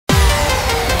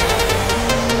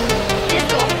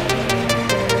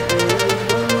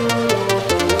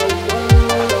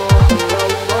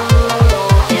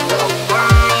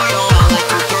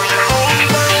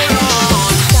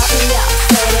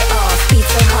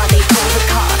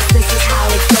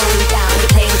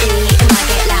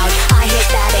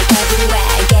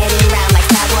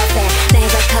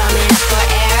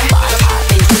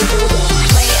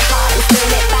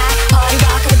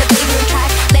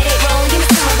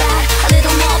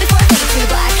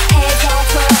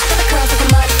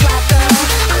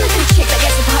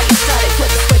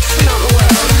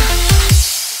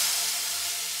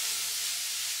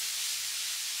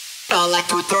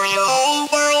to turn your whole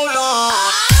world on.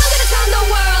 I'm gonna turn the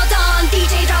world on.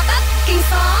 DJ, drop that fucking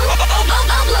song.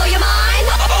 I'll blow your mind.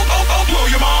 I'll blow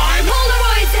your mind.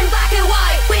 Polaroids in black and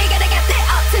white. We're gonna get lit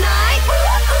up tonight.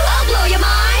 I'll blow your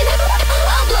mind.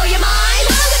 I'll blow your mind.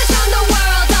 I'm gonna turn the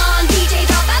world on. DJ,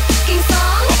 drop that fucking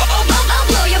song. I'll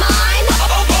blow your mind.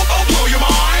 I'll blow your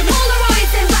mind.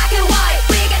 Polaroids in black and white.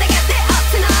 We're gonna get lit up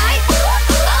tonight.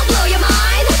 I'll blow your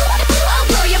mind. I'll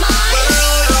blow your mind.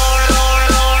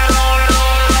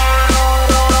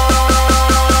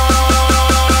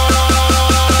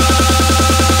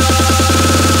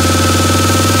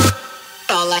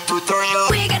 I like to turn your.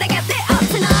 We're gonna get lit up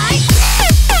tonight. We're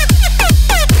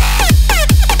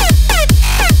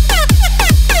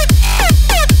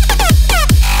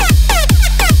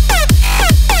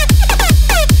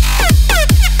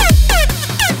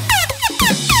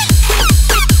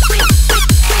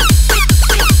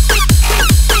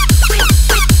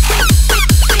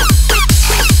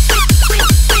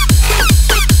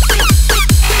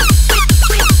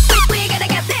gonna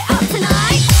get lit up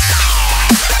tonight.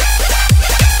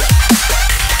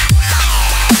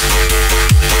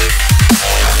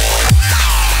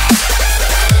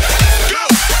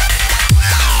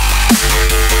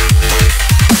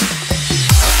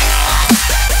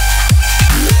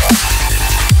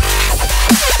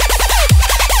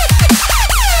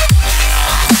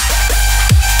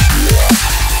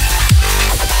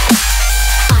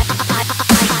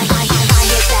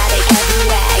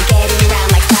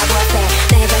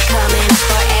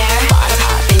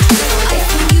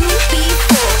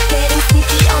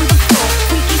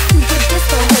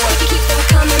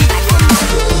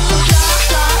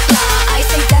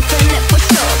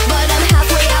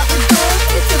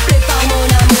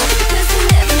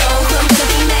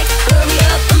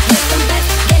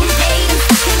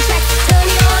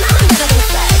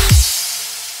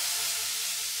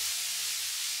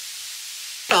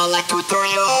 I like to turn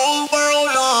your whole world.